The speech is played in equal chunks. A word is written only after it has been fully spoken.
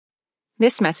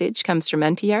This message comes from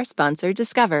NPR sponsor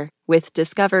Discover. With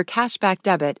Discover Cashback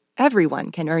Debit,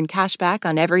 everyone can earn cashback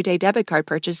on everyday debit card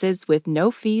purchases with no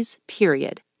fees,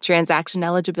 period. Transaction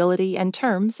eligibility and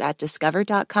terms at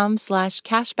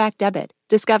discover.com/cashbackdebit.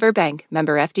 Discover Bank,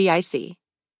 member FDIC.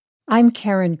 I'm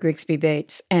Karen Grigsby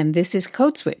Bates, and this is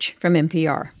Code Switch from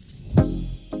NPR.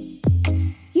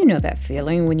 You know that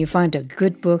feeling when you find a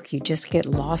good book you just get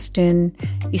lost in.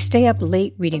 You stay up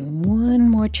late reading one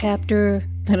more chapter,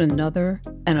 then another,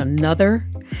 and another.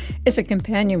 It's a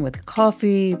companion with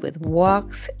coffee, with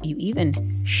walks. You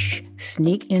even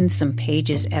sneak in some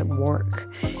pages at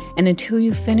work. And until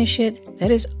you finish it, that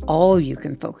is all you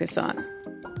can focus on.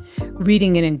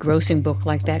 Reading an engrossing book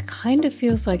like that kind of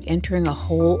feels like entering a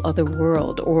whole other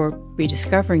world or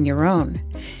rediscovering your own.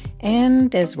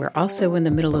 And as we're also in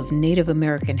the middle of Native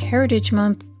American Heritage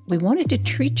Month, we wanted to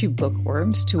treat you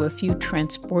bookworms to a few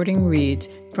transporting reads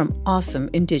from awesome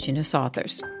Indigenous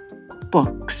authors.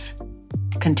 Books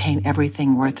contain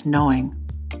everything worth knowing,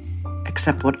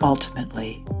 except what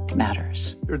ultimately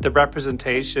matters. The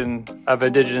representation of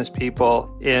Indigenous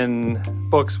people in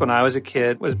books when I was a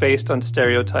kid was based on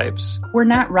stereotypes. We're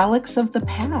not relics of the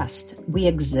past. We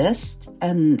exist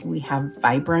and we have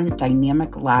vibrant,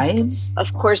 dynamic lives.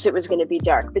 Of course it was going to be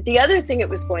dark, but the other thing it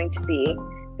was going to be,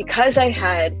 because I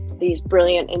had these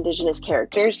brilliant Indigenous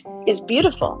characters, is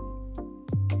beautiful.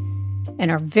 And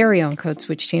our very own Code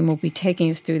Switch team will be taking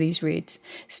us through these reads,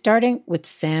 starting with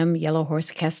Sam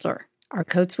Yellowhorse Kessler, our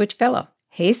Code Switch fellow.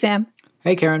 Hey, Sam.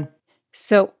 Hey, Karen.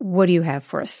 So what do you have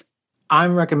for us?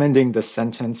 I'm recommending The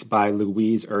Sentence by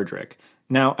Louise Erdrich.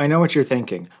 Now, I know what you're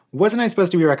thinking. Wasn't I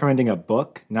supposed to be recommending a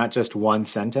book, not just one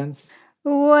sentence?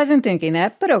 Wasn't thinking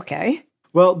that, but okay.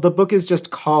 Well, the book is just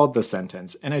called The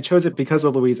Sentence, and I chose it because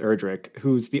of Louise Erdrich,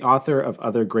 who's the author of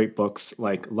other great books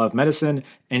like Love Medicine,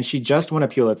 and she just won a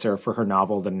Pulitzer for her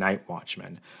novel The Night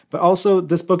Watchman. But also,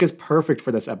 this book is perfect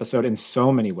for this episode in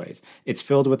so many ways. It's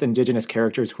filled with Indigenous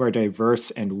characters who are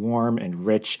diverse and warm and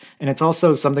rich, and it's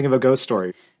also something of a ghost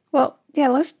story. Well, yeah,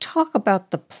 let's talk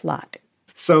about the plot.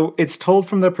 So it's told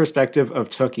from the perspective of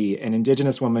Tookie, an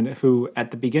Indigenous woman who,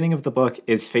 at the beginning of the book,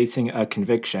 is facing a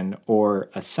conviction, or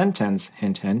a sentence,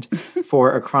 hint, hint,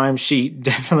 for a crime she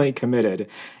definitely committed.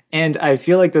 And I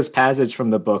feel like this passage from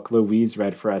the book Louise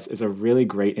read for us is a really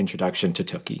great introduction to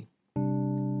Tookie.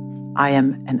 I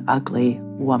am an ugly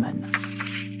woman.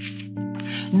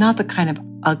 Not the kind of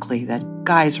ugly that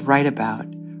guys write about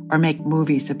or make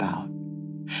movies about,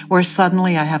 where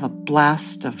suddenly I have a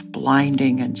blast of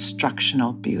blinding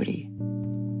instructional beauty.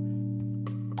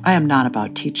 I am not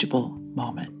about teachable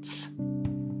moments,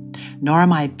 nor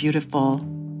am I beautiful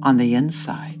on the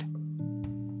inside.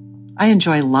 I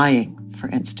enjoy lying, for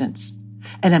instance,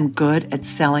 and am good at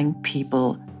selling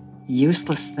people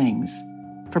useless things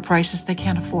for prices they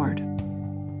can't afford.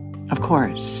 Of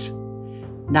course,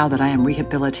 now that I am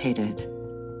rehabilitated,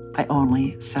 I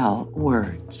only sell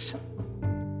words.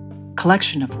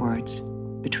 Collection of words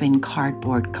between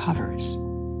cardboard covers.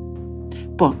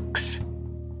 Books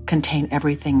contain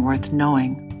everything worth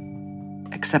knowing,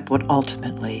 except what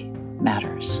ultimately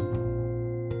matters.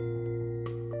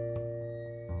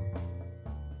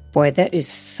 Boy, that is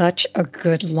such a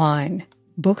good line.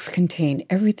 Books contain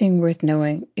everything worth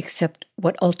knowing except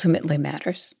what ultimately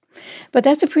matters. But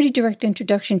that's a pretty direct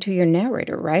introduction to your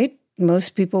narrator, right?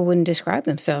 Most people wouldn't describe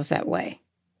themselves that way.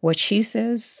 What she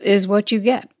says is what you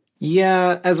get.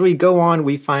 Yeah, as we go on,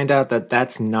 we find out that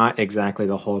that's not exactly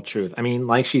the whole truth. I mean,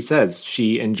 like she says,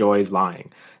 she enjoys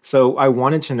lying. So I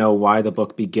wanted to know why the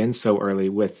book begins so early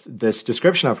with this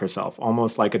description of herself,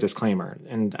 almost like a disclaimer.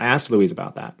 And I asked Louise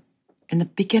about that. In the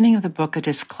beginning of the book, a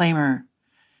disclaimer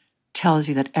tells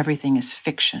you that everything is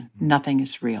fiction, nothing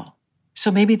is real. So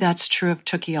maybe that's true of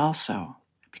Tookie also,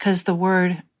 because the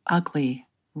word ugly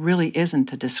really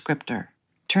isn't a descriptor.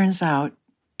 Turns out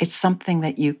it's something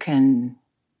that you can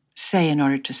say in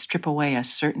order to strip away a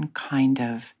certain kind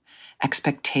of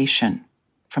expectation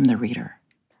from the reader.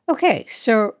 Okay,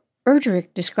 so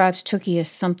Erdrich describes Tookie as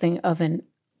something of an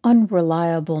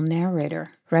unreliable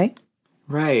narrator, right?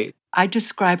 Right. I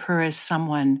describe her as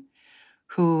someone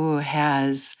who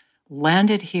has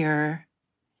landed here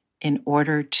in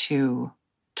order to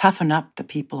toughen up the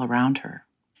people around her.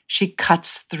 She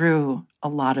cuts through a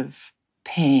lot of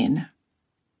pain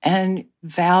and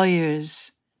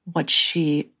values what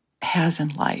she has in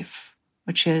life,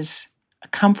 which is a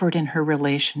comfort in her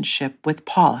relationship with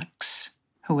Pollux,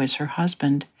 who is her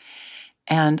husband,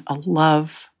 and a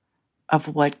love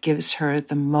of what gives her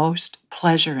the most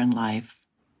pleasure in life,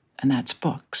 and that's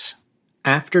books.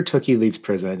 After Tookie leaves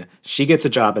prison, she gets a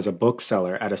job as a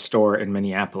bookseller at a store in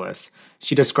Minneapolis.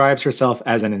 She describes herself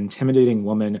as an intimidating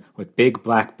woman with big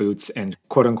black boots and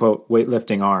quote-unquote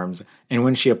weightlifting arms, and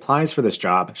when she applies for this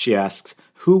job, she asks,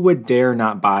 "Who would dare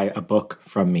not buy a book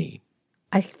from me?"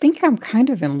 I think I'm kind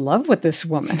of in love with this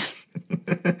woman.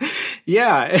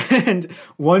 Yeah, and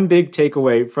one big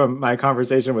takeaway from my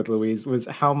conversation with Louise was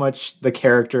how much the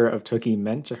character of Tookie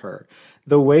meant to her.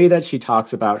 The way that she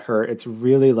talks about her, it's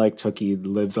really like Tookie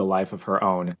lives a life of her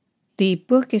own. The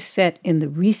book is set in the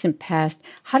recent past.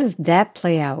 How does that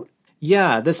play out?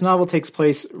 Yeah, this novel takes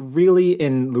place really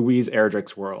in Louise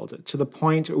Erdrich's world, to the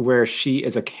point where she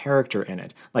is a character in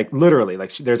it. Like, literally,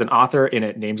 there's an author in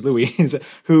it named Louise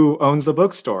who owns the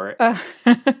bookstore.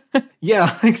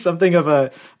 Yeah, like something of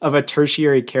a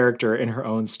tertiary character in her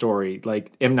own story.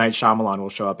 Like M. Night Shyamalan will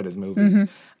show up in his movies.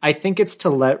 Mm-hmm. I think it's to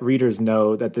let readers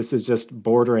know that this is just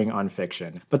bordering on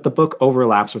fiction, but the book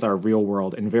overlaps with our real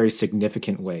world in very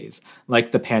significant ways,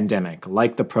 like the pandemic,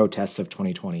 like the protests of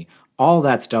 2020. All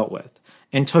that's dealt with.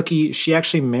 And Tookie, she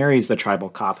actually marries the tribal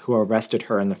cop who arrested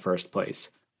her in the first place.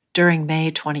 During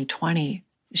May 2020,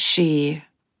 she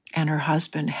and her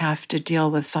husband have to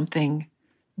deal with something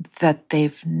that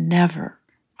they've never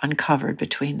uncovered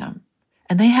between them.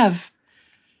 And they have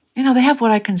what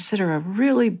I consider a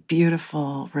really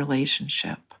beautiful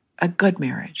relationship, a good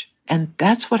marriage. And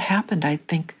that's what happened, I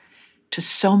think, to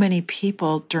so many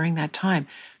people during that time.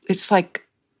 It's like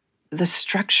the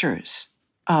structures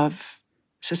of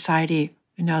society,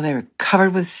 they were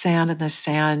covered with sand, and the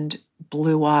sand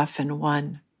blew off in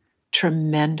one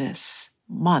tremendous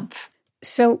month.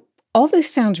 So all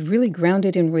this sounds really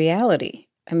grounded in reality.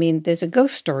 I mean, there's a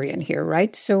ghost story in here,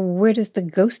 right? So where does the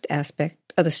ghost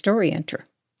aspect of the story enter?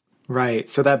 Right.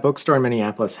 So that bookstore in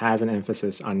Minneapolis has an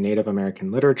emphasis on Native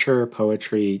American literature,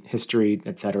 poetry, history,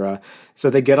 etc. So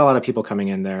they get a lot of people coming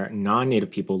in there,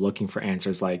 non-Native people looking for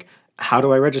answers like, how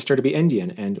do I register to be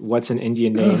Indian? And what's an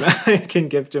Indian name I can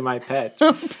give to my pet?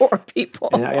 Poor people.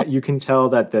 And you can tell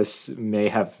that this may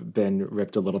have been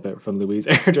ripped a little bit from Louise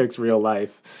Erdrich's real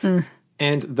life. Mm.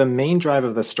 And the main drive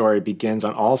of the story begins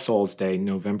on All Souls Day,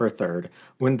 November 3rd,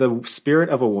 when the spirit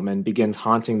of a woman begins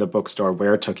haunting the bookstore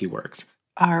where Tookie works.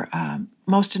 Our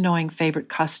most annoying favorite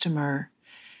customer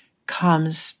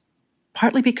comes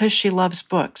partly because she loves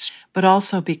books, but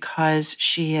also because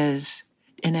she is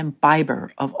an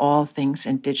imbiber of all things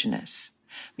indigenous.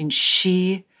 I mean,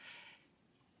 she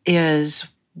is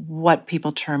what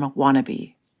people term a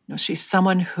wannabe. She's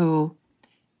someone who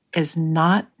is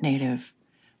not Native,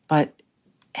 but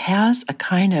has a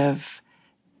kind of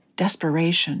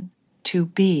desperation to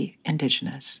be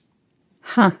indigenous.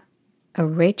 Huh. A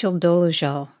Rachel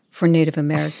Dolezal for Native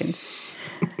Americans.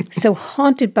 So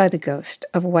haunted by the ghost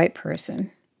of a white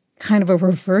person. Kind of a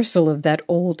reversal of that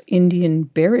old Indian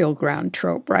burial ground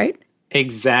trope, right?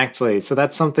 Exactly. So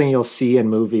that's something you'll see in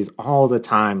movies all the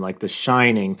time, like The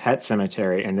Shining, Pet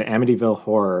Sematary, and the Amityville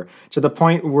Horror, to the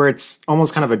point where it's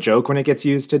almost kind of a joke when it gets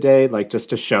used today, like just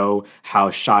to show how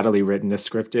shoddily written the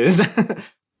script is.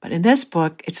 But in this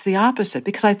book, it's the opposite,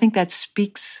 because I think that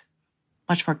speaks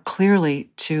much more clearly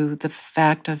to the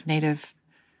fact of Native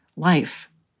life.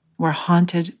 We're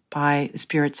haunted by the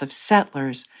spirits of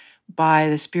settlers, by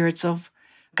the spirits of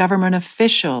government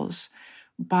officials,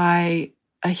 by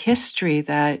a history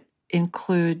that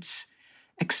includes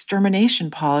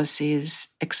extermination policies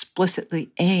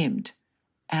explicitly aimed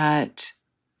at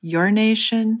your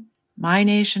nation, my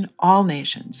nation, all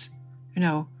nations,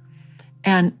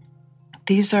 and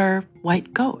these are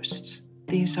white ghosts.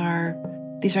 These are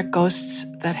ghosts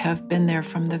that have been there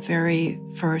from the very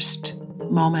first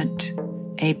moment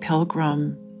a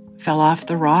pilgrim fell off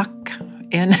the rock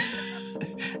and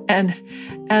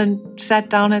sat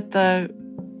down at the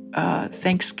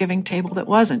Thanksgiving table that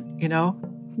wasn't,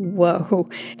 Whoa.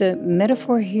 The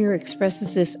metaphor here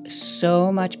expresses this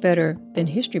so much better than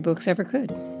history books ever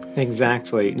could.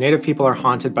 Exactly. Native people are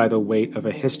haunted by the weight of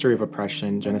a history of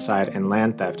oppression, genocide, and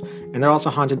land theft. And they're also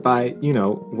haunted by,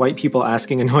 white people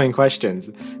asking annoying questions.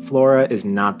 Flora is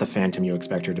not the phantom you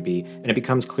expect her to be, and it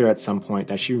becomes clear at some point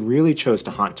that she really chose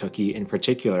to haunt Tookie in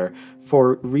particular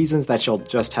for reasons that she'll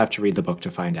just have to read the book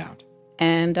to find out.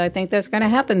 And I think that's going to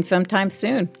happen sometime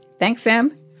soon. Thanks,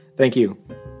 Sam. Thank you.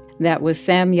 That was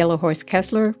Sam Yellowhorse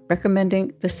Kessler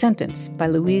recommending The Sentence by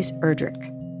Louise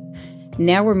Erdrich.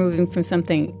 Now we're moving from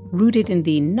something rooted in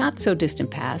the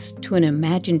not-so-distant past to an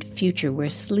imagined future where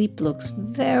sleep looks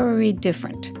very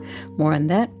different. More on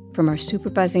that from our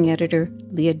supervising editor,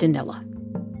 Leah Donnella.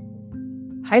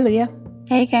 Hi, Leah.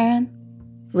 Hey, Karen.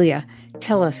 Leah,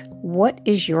 tell us, what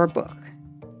is your book?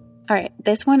 All right,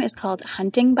 this one is called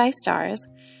Hunting by Stars.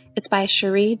 It's by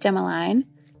Cherie Demeline.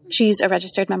 She's a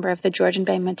registered member of the Georgian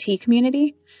Bay Métis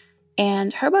community.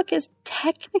 And her book is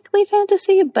technically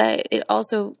fantasy, but it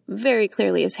also very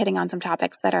clearly is hitting on some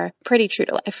topics that are pretty true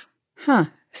to life. Huh.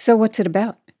 So what's it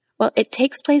about? Well, it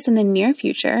takes place in the near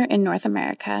future in North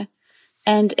America.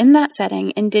 And in that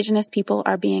setting, Indigenous people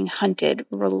are being hunted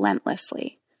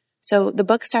relentlessly. So the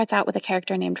book starts out with a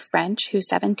character named French, who's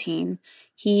 17.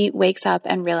 He wakes up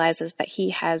and realizes that he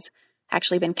has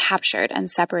actually been captured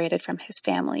and separated from his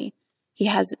family. He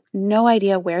has no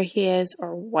idea where he is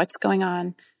or what's going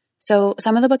on. So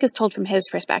some of the book is told from his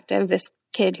perspective, this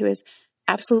kid who is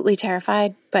absolutely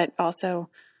terrified, but also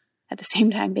at the same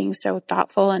time being so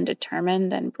thoughtful and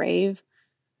determined and brave.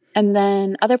 And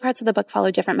then other parts of the book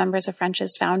follow different members of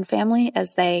French's found family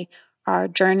as they are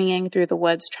journeying through the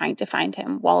woods trying to find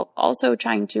him, while also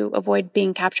trying to avoid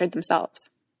being captured themselves.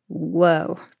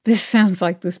 Whoa, this sounds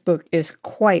like this book is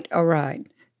quite a ride.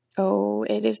 Oh,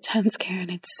 it is tense, Karen.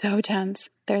 It's so tense.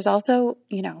 There's also,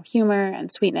 humor and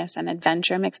sweetness and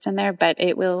adventure mixed in there, but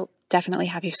it will definitely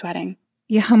have you sweating.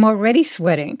 Yeah, I'm already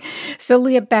sweating. So,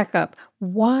 Leah, back up.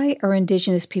 Why are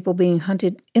Indigenous people being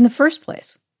hunted in the first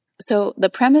place? So the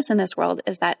premise in this world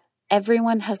is that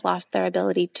everyone has lost their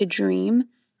ability to dream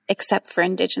except for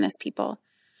Indigenous people.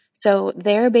 So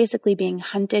they're basically being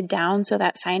hunted down so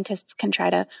that scientists can try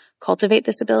to cultivate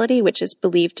this ability, which is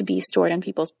believed to be stored in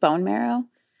people's bone marrow.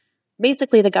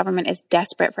 Basically, the government is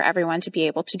desperate for everyone to be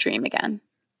able to dream again.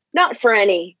 Not for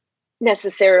any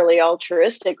necessarily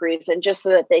altruistic reason, just so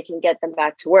that they can get them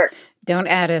back to work. Don't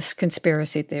add us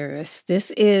conspiracy theorists. This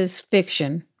is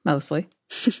fiction, mostly.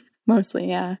 Mostly,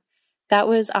 yeah. That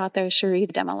was author Cherie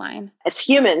Demoline. As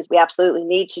humans, we absolutely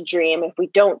need to dream. If we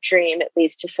don't dream, it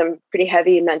leads to some pretty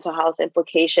heavy mental health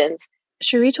implications.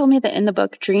 Cherie told me that in the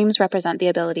book, dreams represent the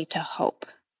ability to hope.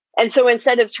 And so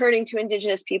instead of turning to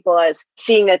Indigenous people as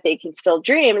seeing that they can still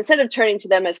dream, instead of turning to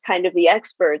them as kind of the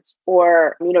experts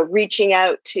or, reaching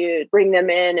out to bring them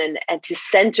in and to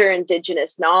center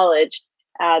Indigenous knowledge,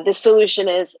 the solution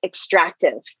is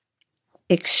extractive.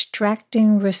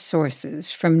 Extracting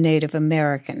resources from Native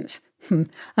Americans.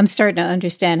 I'm starting to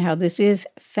understand how this is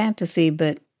fantasy,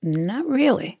 but not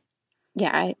really.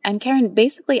 Yeah, and Karen,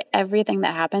 basically everything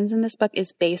that happens in this book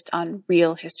is based on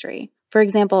real history. For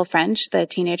example, French, the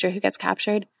teenager who gets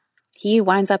captured, he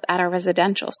winds up at a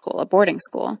residential school, a boarding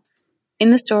school.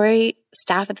 In the story,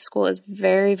 staff at the school is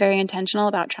very, very intentional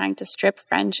about trying to strip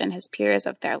French and his peers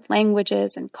of their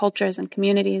languages and cultures and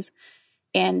communities.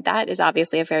 And that is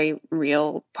obviously a very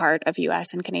real part of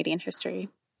U.S. and Canadian history.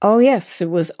 Oh, yes. It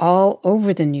was all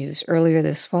over the news earlier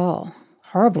this fall.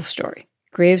 Horrible story.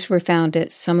 Graves were found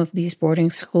at some of these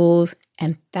boarding schools,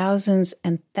 and thousands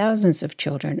of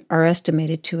children are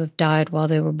estimated to have died while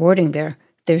they were boarding there.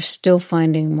 They're still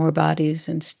finding more bodies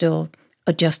and still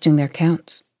adjusting their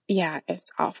counts. Yeah, it's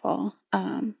awful.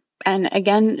 And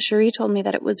again, Cherie told me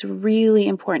that it was really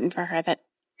important for her that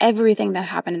everything that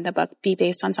happened in the book be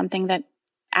based on something that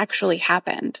actually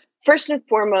happened. First and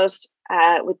foremost,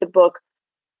 with the book,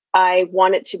 I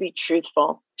want it to be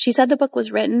truthful. She said the book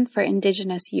was written for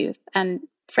Indigenous youth. And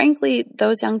frankly,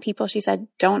 those young people, she said,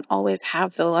 don't always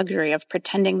have the luxury of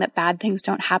pretending that bad things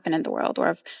don't happen in the world or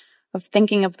of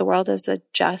thinking of the world as a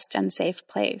just and safe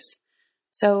place.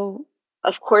 So,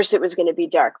 of course, it was going to be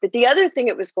dark. But the other thing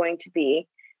it was going to be,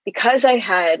 because I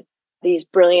had these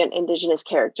brilliant Indigenous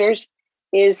characters,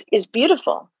 is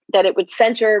beautiful. That it would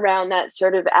center around that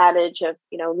sort of adage of,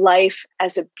 life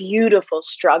as a beautiful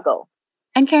struggle.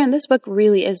 And Karen, this book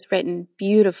really is written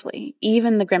beautifully,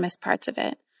 even the grimmest parts of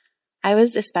it. I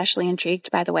was especially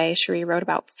intrigued by the way Cherie wrote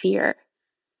about fear.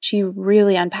 She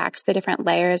really unpacks the different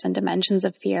layers and dimensions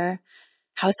of fear,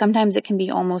 how sometimes it can be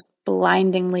almost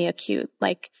blindingly acute,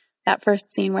 like that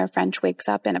first scene where French wakes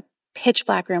up in a pitch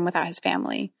black room without his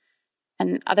family.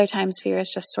 And other times fear is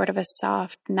just sort of a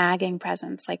soft, nagging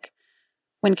presence, like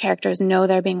when characters know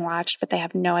they're being watched, but they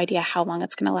have no idea how long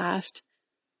it's going to last.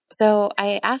 So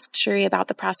I asked Cherie about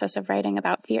the process of writing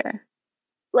about fear.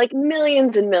 Like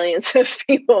millions and millions of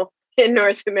people in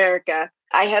North America,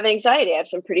 I have anxiety. I have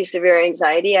some pretty severe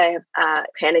anxiety. I have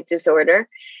panic disorder.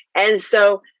 And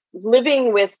so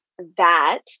living with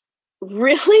that,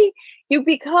 really, you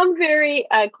become very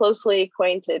closely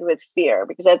acquainted with fear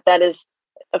because that is,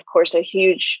 of course, a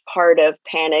huge part of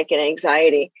panic and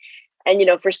anxiety. And,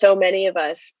 for so many of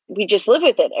us, we just live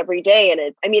with it every day. And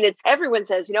it's everyone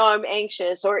says, I'm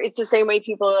anxious, or it's the same way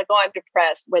people are like, oh, I'm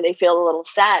depressed when they feel a little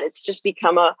sad. It's just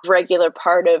become a regular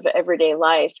part of everyday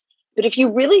life. But if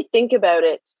you really think about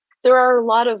it, there are a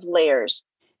lot of layers.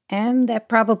 And that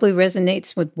probably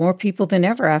resonates with more people than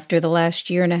ever after the last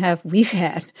year and a half we've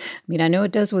had. I know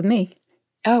it does with me.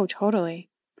 Oh, totally.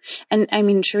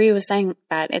 And Cherie was saying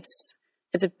that it's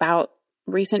it's about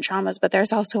recent traumas, but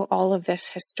there's also all of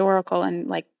this historical and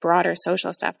like broader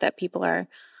social stuff that people are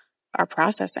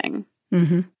processing.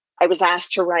 Mm-hmm. I was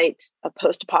asked to write a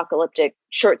post-apocalyptic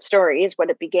short story is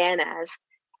what it began as.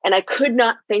 And I could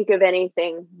not think of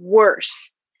anything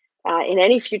worse in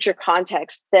any future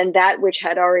context than that which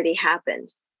had already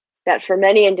happened. That for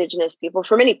many Indigenous people,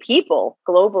 for many people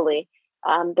globally,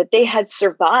 that they had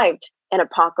survived an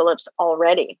apocalypse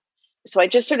already. So I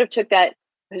just sort of took that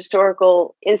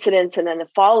historical incidents and then the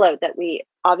fallout that we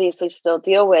obviously still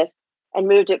deal with and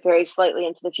moved it very slightly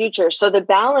into the future. So the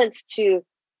balance to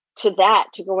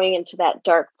going into that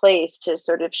dark place, to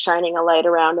sort of shining a light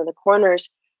around in the corners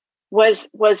was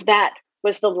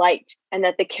the light, and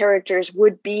that the characters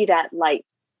would be that light.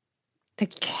 The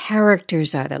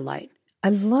characters are the light. I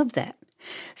love that.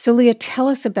 So Leah, tell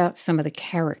us about some of the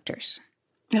characters.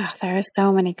 Oh, there are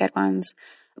so many good ones.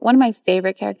 One of my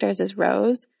favorite characters is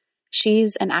Rose.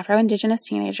 She's an Afro-Indigenous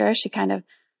teenager. She kind of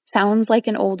sounds like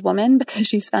an old woman because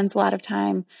she spends a lot of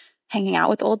time hanging out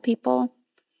with old people.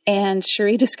 And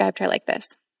Cherie described her like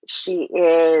this. She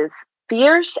is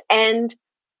fierce and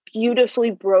beautifully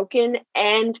broken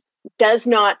and does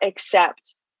not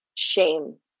accept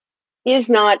shame, is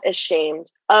not ashamed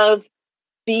of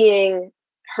being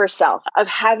herself, of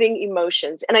having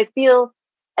emotions. And I feel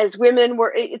as women,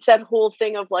 it's that whole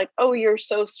thing of like, oh, you're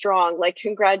so strong. Like,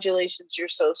 congratulations, you're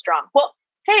so strong. Well,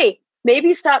 hey,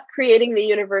 maybe stop creating the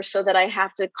universe so that I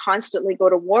have to constantly go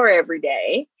to war every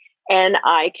day. And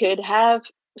I could have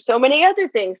so many other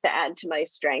things to add to my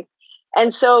strength.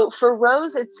 And so for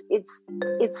Rose, it's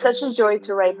such a joy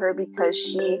to write her because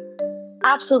she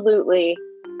absolutely,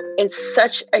 in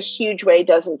such a huge way,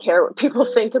 doesn't care what people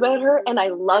think about her. And I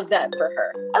love that for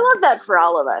her. I love that for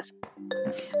all of us.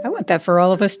 I want that for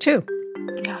all of us too.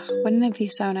 Oh, wouldn't it be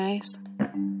so nice?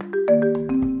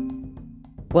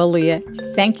 Well, Leah,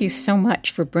 thank you so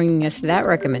much for bringing us that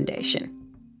recommendation.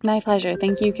 My pleasure.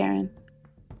 Thank you, Karen.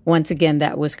 Once again,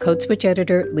 that was Code Switch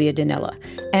editor Leah Donnella.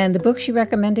 And the book she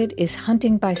recommended is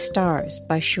Hunting by Stars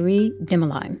by Cherie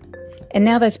Dimaline. And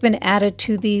now that's been added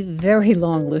to the very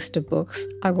long list of books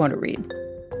I want to read.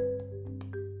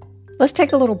 Let's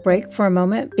take a little break for a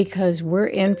moment because we're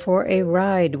in for a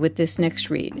ride with this next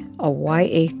read, a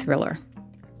YA thriller.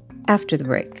 After the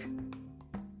break.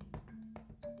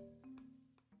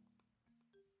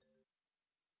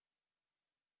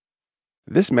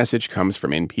 This message comes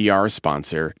from NPR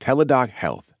sponsor Teladoc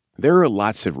Health. There are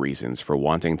lots of reasons for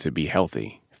wanting to be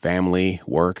healthy. Family,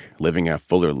 work, living a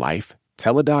fuller life.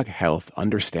 Teladoc Health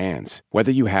understands.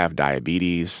 Whether you have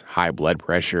diabetes, high blood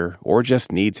pressure, or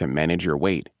just need to manage your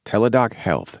weight, Teladoc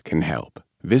Health can help.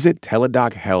 Visit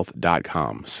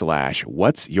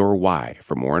teladochealth.com/whatsyourwhy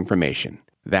for more information.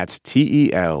 That's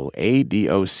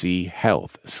TELADOC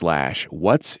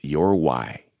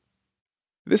health/whatsyourwhy.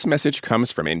 This message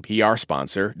comes from NPR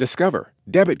sponsor Discover.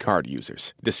 Debit card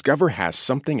users, Discover has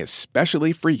something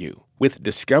especially for you. With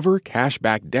Discover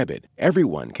Cashback Debit,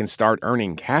 everyone can start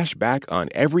earning cash back on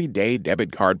everyday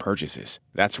debit card purchases.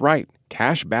 That's right,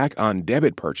 cash back on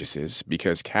debit purchases,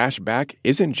 because cash back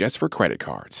isn't just for credit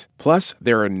cards. Plus,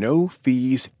 there are no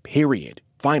fees, period.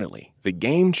 Finally, the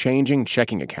game-changing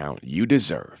checking account you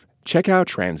deserve. Check out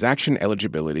transaction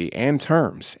eligibility and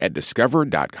terms at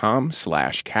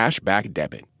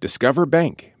discover.com/cashbackdebit. Discover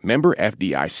Bank, member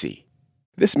FDIC.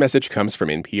 This message comes from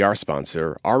NPR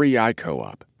sponsor REI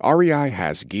Co-op. REI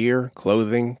has gear,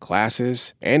 clothing,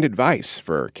 classes, and advice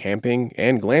for camping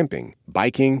and glamping,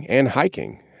 biking and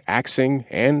hiking, axing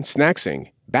and snacksing,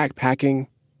 backpacking,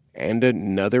 and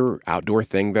another outdoor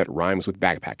thing that rhymes with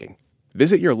backpacking.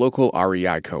 Visit your local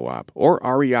REI Co-op or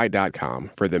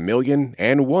rei.com for the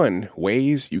 1,000,001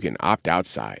 ways you can opt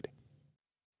outside.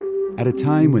 At a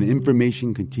time when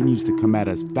information continues to come at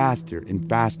us faster and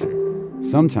faster,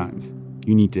 sometimes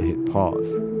you need to hit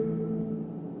pause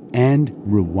and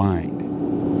rewind.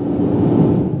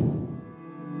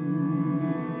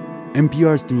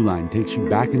 NPR's Throughline takes you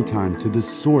back in time to the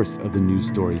source of the news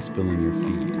stories filling your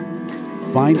feed.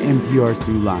 Find NPR's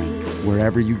Throughline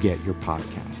wherever you get your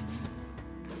podcasts.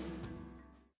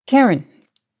 Karen,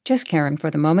 just Karen for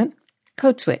the moment,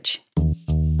 Code Switch.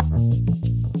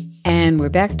 And we're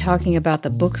back talking about the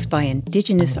books by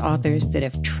Indigenous authors that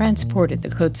have transported the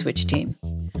Code Switch team.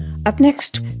 Up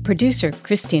next, producer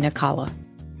Christina Kalla.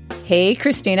 Hey,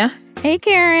 Christina. Hey,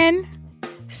 Karen.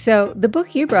 So the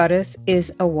book you brought us is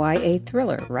a YA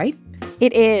thriller, right?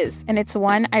 It is, and it's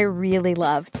one I really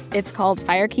loved. It's called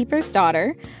Firekeeper's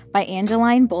Daughter by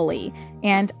Angeline Bully,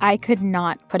 and I could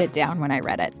not put it down when I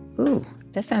read it. Ooh,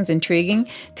 that sounds intriguing.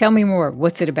 Tell me more.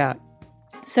 What's it about?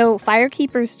 So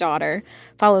Firekeeper's Daughter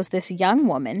follows this young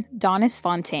woman, Donis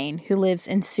Fontaine, who lives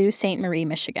in Sault Ste. Marie,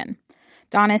 Michigan.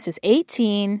 Donis is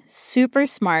 18, super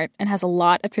smart, and has a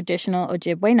lot of traditional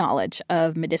Ojibwe knowledge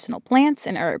of medicinal plants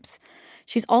and herbs.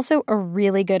 She's also a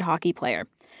really good hockey player.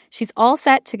 She's all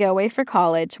set to go away for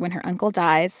college when her uncle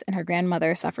dies and her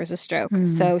grandmother suffers a stroke.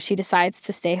 So she decides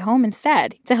to stay home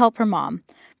instead to help her mom.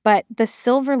 But the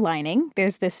silver lining,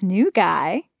 there's this new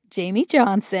guy, Jamie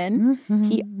Johnson.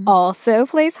 He also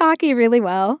plays hockey really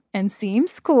well and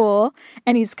seems cool,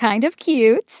 and he's kind of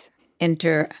cute.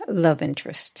 Enter love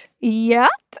interest. Yep.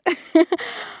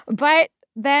 But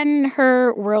then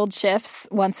her world shifts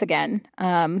once again.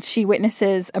 She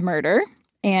witnesses a murder,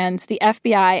 and the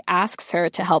FBI asks her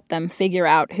to help them figure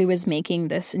out who is making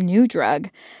this new drug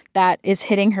that is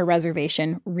hitting her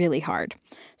reservation really hard.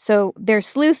 So there's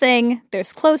sleuthing,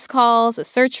 there's close calls, a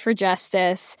search for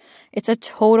justice. It's a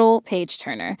total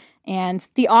page-turner. And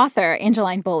the author,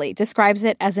 Angeline Bully, describes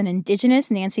it as an Indigenous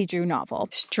Nancy Drew novel.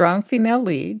 Strong female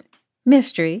lead,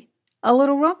 mystery, a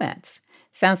little romance.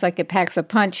 Sounds like it packs a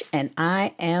punch, and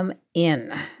I am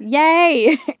in.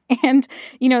 Yay! And,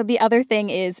 the other thing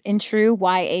is, in true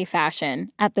YA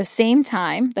fashion, at the same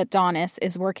time that Donis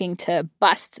is working to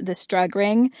bust this drug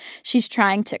ring, she's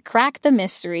trying to crack the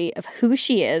mystery of who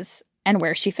she is and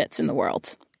where she fits in the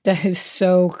world. That is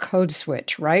so Code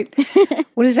Switch, right?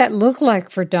 What does that look like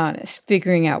for Donis,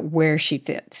 figuring out where she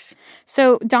fits?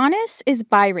 So Donis is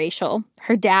biracial.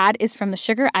 Her dad is from the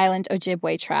Sugar Island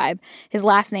Ojibwe tribe. His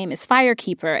last name is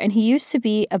Firekeeper, and he used to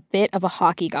be a bit of a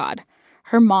hockey god.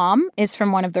 Her mom is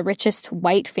from one of the richest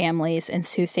white families in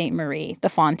Sault Ste. Marie, the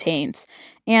Fontaines.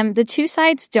 And the two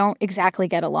sides don't exactly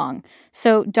get along.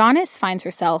 So Donis finds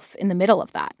herself in the middle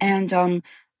of that. And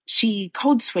she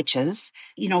code switches.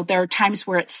 There are times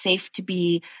where it's safe to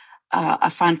be a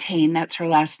Fontaine, that's her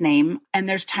last name. And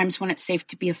there's times when it's safe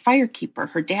to be a Firekeeper,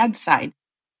 her dad's side.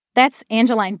 That's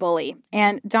Angeline Bully.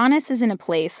 And Donis is in a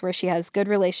place where she has good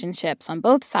relationships on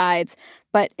both sides,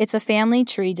 but it's a family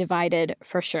tree divided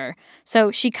for sure.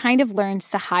 So she kind of learns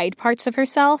to hide parts of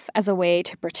herself as a way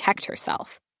to protect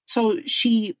herself. So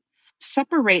she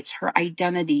separates her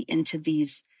identity into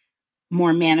these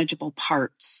more manageable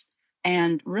parts.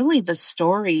 And really the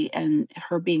story and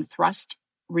her being thrust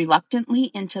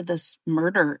reluctantly into this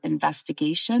murder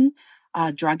investigation,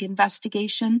 drug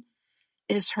investigation,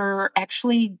 is her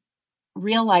actually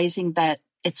realizing that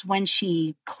it's when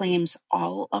she claims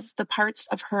all of the parts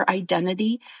of her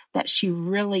identity that she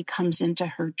really comes into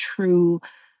her true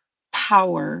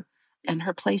power and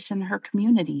her place in her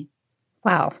community.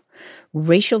 Wow.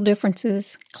 Racial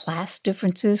differences, class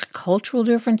differences, cultural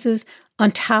differences,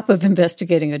 on top of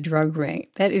investigating a drug ring.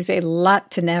 That is a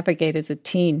lot to navigate as a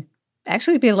teen.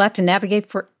 Actually, it'd be a lot to navigate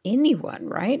for anyone,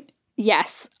 right?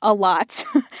 Yes, a lot.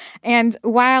 And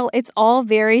while it's all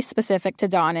very specific to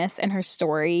Donis and her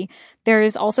story, there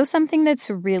is also something that's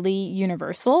really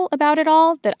universal about it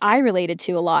all that I related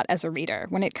to a lot as a reader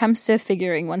when it comes to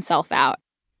figuring oneself out.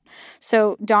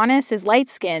 So Donis is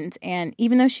light-skinned, and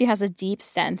even though she has a deep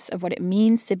sense of what it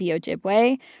means to be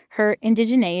Ojibwe, her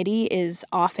indigeneity is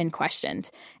often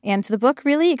questioned. And the book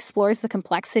really explores the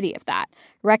complexity of that,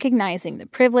 recognizing the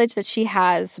privilege that she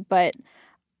has, but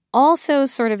also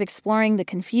sort of exploring the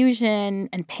confusion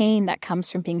and pain that comes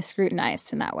from being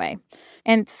scrutinized in that way.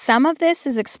 And some of this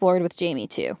is explored with Jamie,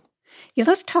 too. Yeah,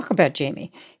 let's talk about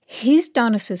Jamie. He's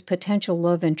Donis's potential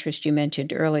love interest you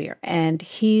mentioned earlier, and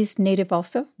he's Native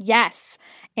also? Yes,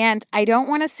 and I don't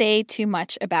want to say too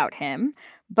much about him,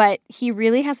 but he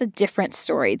really has a different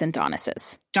story than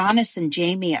Donis's. Donis and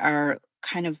Jamie are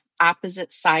kind of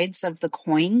opposite sides of the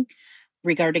coin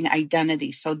regarding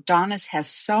identity. So Donis has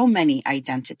so many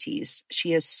identities.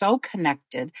 She is so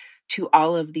connected to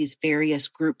all of these various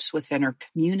groups within her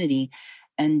community.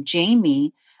 And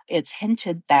Jamie, it's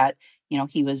hinted that,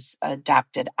 he was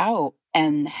adopted out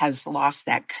and has lost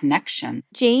that connection.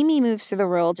 Jamie moves through the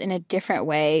world in a different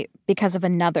way because of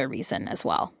another reason as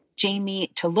well.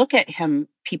 Jamie, to look at him,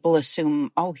 people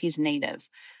assume, he's Native,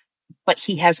 but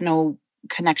he has no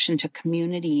connection to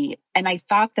community. And I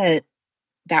thought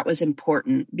that was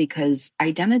important because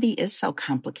identity is so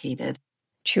complicated.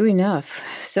 True enough.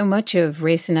 So much of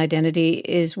race and identity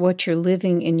is what you're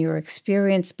living in your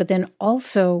experience, but then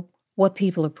also what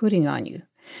people are putting on you.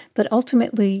 But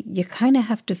ultimately, you kind of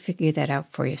have to figure that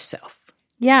out for yourself.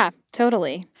 Yeah,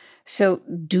 totally. So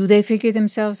do they figure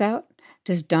themselves out?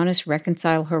 Does Donis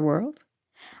reconcile her world?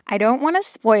 I don't want to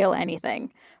spoil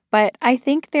anything, but I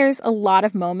think there's a lot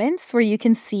of moments where you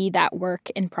can see that work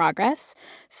in progress.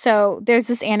 So there's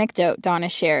this anecdote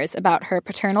Donis shares about her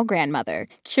paternal grandmother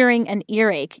curing an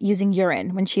earache using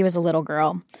urine when she was a little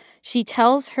girl. She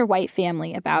tells her white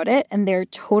family about it, and they're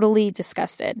totally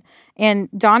disgusted. And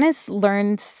Donis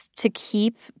learns to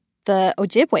keep the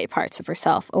Ojibwe parts of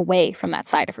herself away from that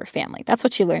side of her family. That's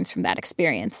what she learns from that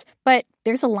experience. But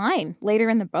there's a line later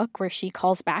in the book where she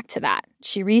calls back to that.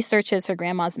 She researches her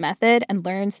grandma's method and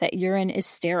learns that urine is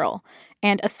sterile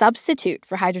and a substitute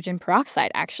for hydrogen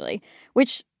peroxide, actually,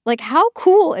 which, like, how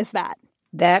cool is that?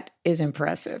 That is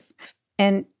impressive.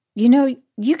 And, you know,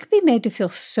 you can be made to feel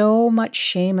so much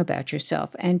shame about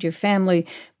yourself and your family,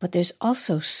 but there's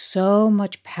also so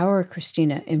much power,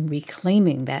 Christina, in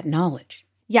reclaiming that knowledge.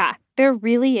 Yeah, there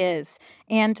really is.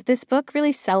 And this book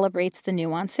really celebrates the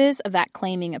nuances of that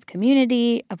claiming of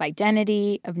community, of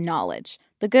identity, of knowledge,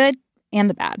 the good and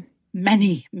the bad.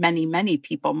 Many, many, many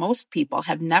people, most people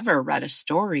have never read a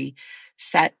story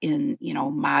set in,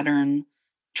 modern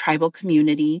tribal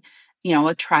community,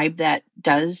 a tribe that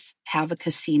does have a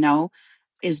casino,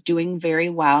 is doing very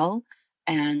well,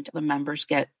 and the members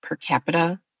get per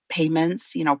capita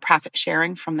payments, profit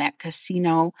sharing from that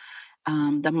casino.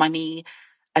 The money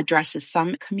addresses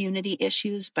some community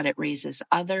issues, but it raises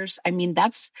others. I mean,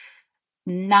 that's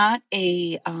not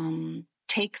a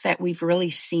take that we've really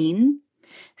seen.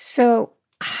 So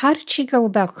how did she go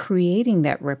about creating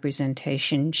that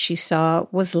representation she saw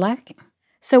was lacking?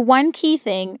 So one key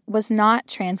thing was not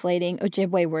translating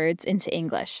Ojibwe words into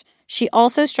English. She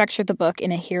also structured the book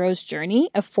in a hero's journey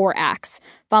of 4 acts,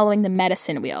 following the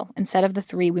medicine wheel instead of the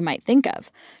 3 we might think of.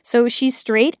 So she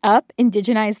straight up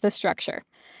indigenized the structure.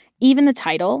 Even the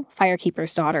title,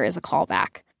 Firekeeper's Daughter, is a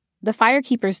callback. The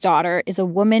Firekeeper's Daughter is a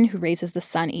woman who raises the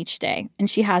sun each day, and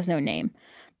she has no name.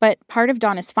 But part of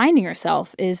Donis finding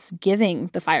herself is giving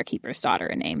the Firekeeper's Daughter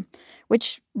a name,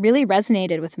 which really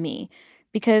resonated with me,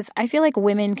 because I feel like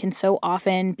women can so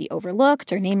often be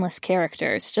overlooked or nameless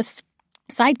characters, just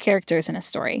side characters in a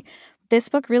story. This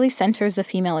book really centers the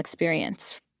female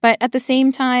experience. But at the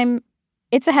same time,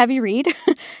 it's a heavy read.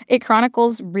 It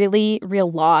chronicles really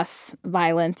real loss,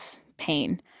 violence,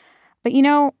 pain. But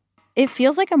it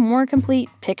feels like a more complete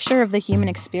picture of the human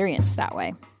experience that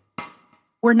way.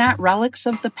 We're not relics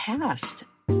of the past.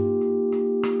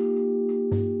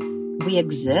 We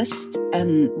exist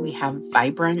and we have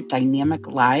vibrant, dynamic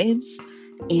lives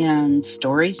and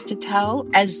stories to tell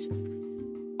as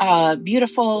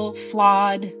beautiful,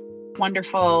 flawed,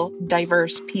 wonderful,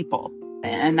 diverse people.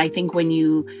 And I think when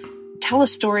you tell a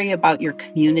story about your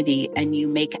community and you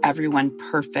make everyone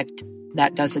perfect,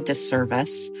 that does a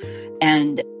disservice.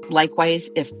 And likewise,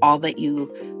 if all that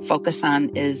you focus on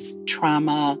is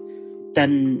trauma,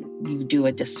 then you do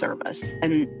a disservice.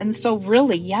 And so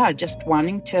really, just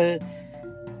wanting to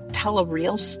tell a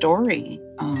real story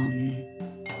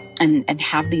and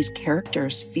have these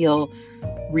characters feel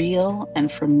real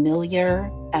and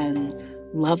familiar and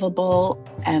lovable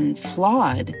and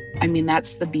flawed. I mean,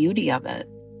 that's the beauty of it.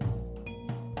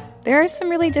 There are some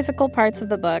really difficult parts of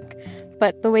the book,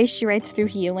 but the way she writes through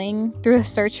healing, through a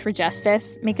search for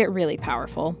justice, make it really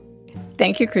powerful.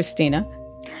 Thank you, Christina.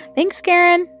 Thanks,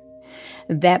 Karen.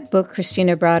 That book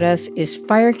Christina brought us is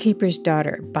Firekeeper's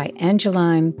Daughter by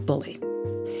Angeline Bully.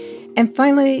 And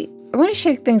finally, I want to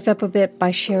shake things up a bit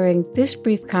by sharing this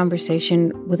brief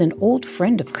conversation with an old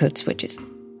friend of Code Switch's.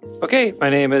 Okay,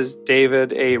 my name is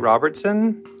David A.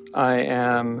 Robertson. I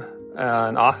am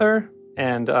an author,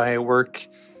 and I work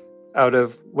out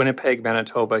of Winnipeg,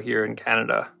 Manitoba, here in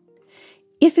Canada.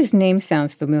 If his name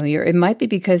sounds familiar, it might be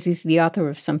because he's the author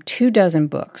of some 24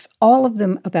 books, all of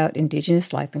them about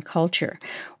Indigenous life and culture.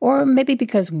 Or maybe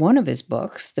because one of his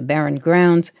books, The Barren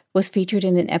Grounds, was featured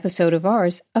in an episode of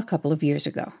ours a couple of years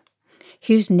ago.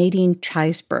 Here's Nadine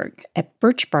Treisberg at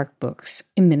Birchbark Books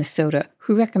in Minnesota,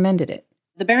 who recommended it.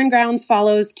 The Barren Grounds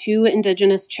follows 2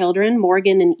 Indigenous children,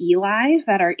 Morgan and Eli,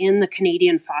 that are in the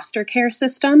Canadian foster care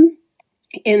system.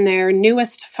 In their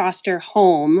newest foster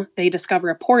home, they discover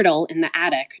a portal in the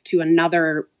attic to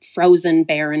another frozen,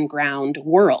 barren ground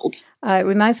world. It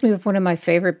reminds me of one of my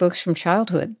favorite books from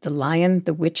childhood, The Lion,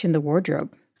 the Witch, and the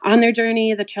Wardrobe. On their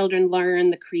journey, the children learn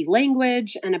the Cree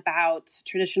language and about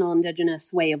traditional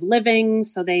Indigenous way of living,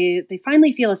 so they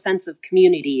finally feel a sense of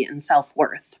community and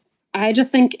self-worth. I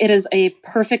just think it is a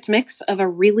perfect mix of a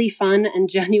really fun and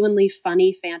genuinely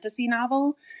funny fantasy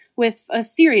novel with a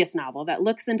serious novel that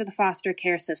looks into the foster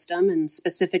care system and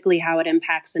specifically how it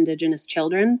impacts Indigenous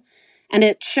children. And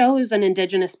it shows an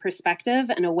Indigenous perspective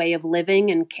and a way of living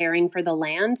and caring for the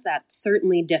land that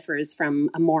certainly differs from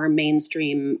a more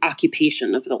mainstream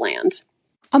occupation of the land.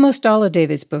 Almost all of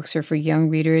David's books are for young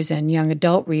readers and young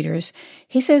adult readers.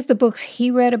 He says the books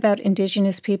he read about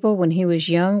Indigenous people when he was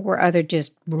young were either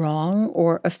just wrong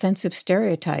or offensive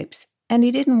stereotypes, and he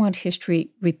didn't want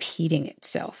history repeating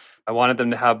itself. I wanted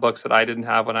them to have books that I didn't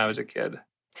have when I was a kid.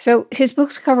 So his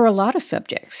books cover a lot of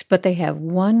subjects, but they have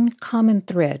one common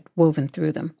thread woven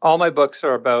through them. All my books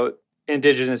are about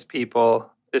Indigenous people.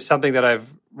 It's something that I've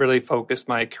really focused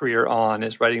my career on,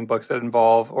 is writing books that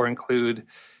involve or include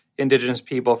Indigenous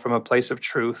people from a place of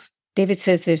truth. David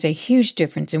says there's a huge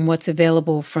difference in what's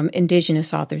available from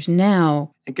Indigenous authors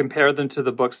now. And compare them to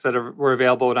the books that were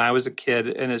available when I was a kid,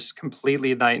 and it's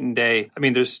completely night and day. I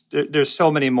mean, there's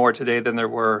so many more today than there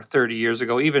were 30 years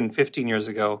ago, even 15 years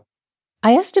ago.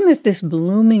 I asked him if this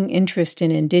blooming interest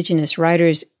in Indigenous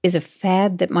writers is a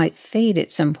fad that might fade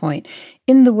at some point,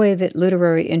 in the way that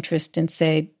literary interest in,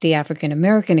 say, the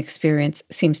African-American experience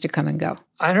seems to come and go.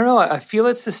 I don't know. I feel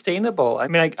it's sustainable. I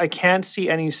mean, I can't see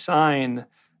any sign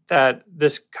that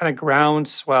this kind of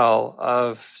groundswell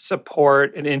of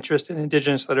support and interest in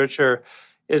Indigenous literature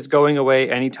is going away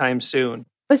anytime soon.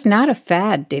 It's not a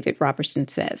fad, David Robertson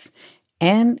says.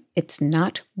 And it's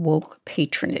not woke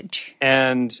patronage.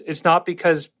 And it's not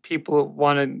because people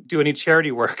want to do any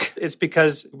charity work. It's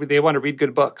because they want to read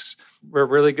good books. We're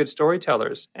really good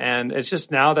storytellers. And it's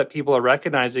just now that people are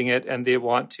recognizing it and they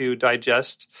want to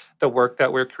digest the work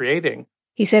that we're creating.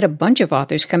 He said a bunch of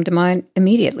authors come to mind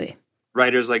immediately.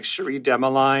 Writers like Cherie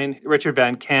Demeline, Richard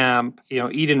Van Camp,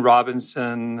 Eden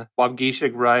Robinson,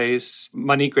 Waubgeshig Rice,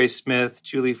 Money Grace Smith,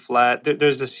 Julie Flett.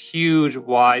 There's this huge,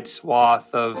 wide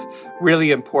swath of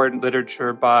really important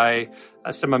literature by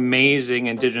some amazing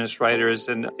Indigenous writers,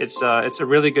 and it's a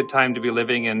really good time to be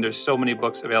living in. There's so many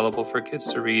books available for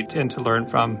kids to read and to learn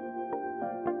from.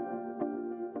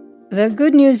 The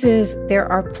good news is there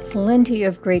are plenty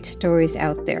of great stories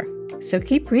out there, so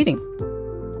keep reading.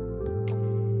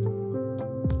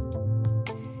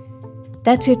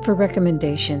 That's it for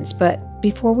recommendations, but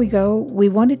before we go, we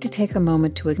wanted to take a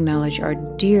moment to acknowledge our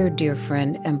dear, dear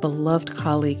friend and beloved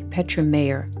colleague, Petra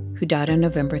Mayer, who died on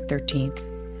November 13th.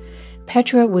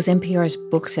 Petra was NPR's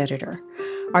books editor.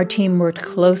 Our team worked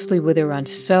closely with her on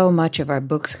so much of our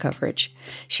books coverage.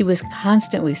 She was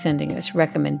constantly sending us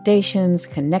recommendations,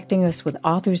 connecting us with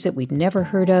authors that we'd never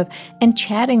heard of, and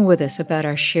chatting with us about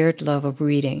our shared love of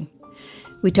reading.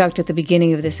 We talked at the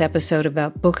beginning of this episode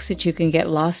about books that you can get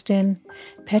lost in.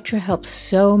 Petra helps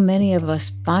so many of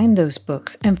us find those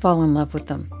books and fall in love with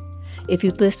them. If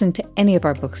you've listened to any of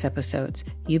our books episodes,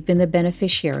 you've been the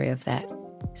beneficiary of that.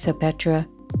 So Petra,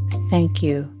 thank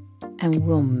you, and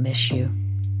we'll miss you.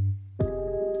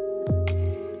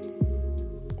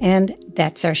 And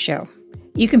that's our show.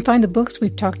 You can find the books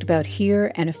we've talked about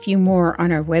here and a few more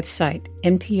on our website,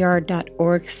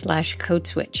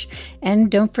 npr.org/codeswitch. And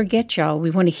don't forget, y'all,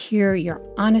 we want to hear your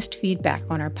honest feedback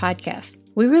on our podcast.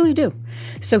 We really do.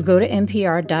 So go to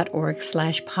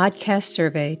npr.org/podcast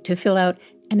survey to fill out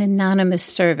an anonymous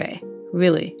survey.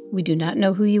 Really, we do not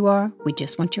know who you are. We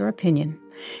just want your opinion.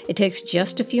 It takes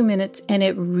just a few minutes, and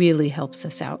it really helps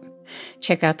us out.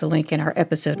 Check out the link in our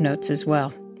episode notes as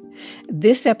well.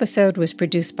 This episode was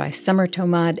produced by Summer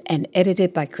Tomad and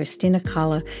edited by Christina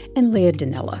Kalla and Leah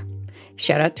Donnella.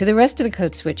 Shout out to the rest of the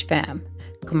Code Switch fam.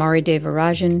 Kumari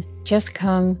Devarajan, Jess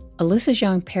Kung, Alyssa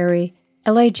Jeong Perry,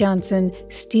 L.A. Johnson,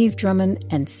 Steve Drummond,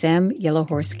 and Sam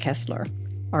Yellowhorse Kessler.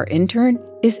 Our intern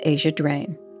is Asia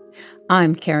Drain.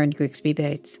 I'm Karen Grigsby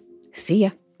Bates. See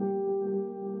ya.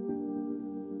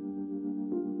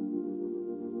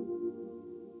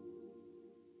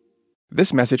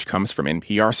 This message comes from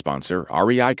NPR sponsor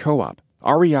REI Co-op.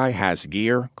 REI has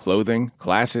gear, clothing,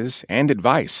 classes, and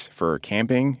advice for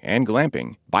camping and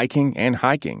glamping, biking and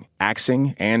hiking,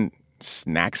 axing and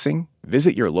snacksing.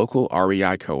 Visit your local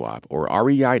REI Co-op or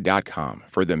rei.com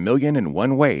for the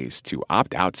 1,000,001 ways to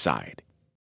opt outside.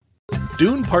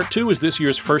 Dune Part 2 is this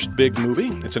year's first big movie.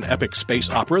 It's an epic space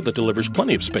opera that delivers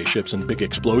plenty of spaceships and big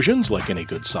explosions, like any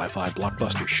good sci-fi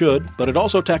blockbuster should, but it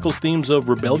also tackles themes of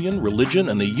rebellion, religion,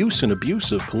 and the use and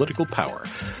abuse of political power.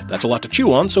 That's a lot to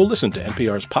chew on, so listen to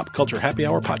NPR's Pop Culture Happy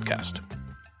Hour podcast.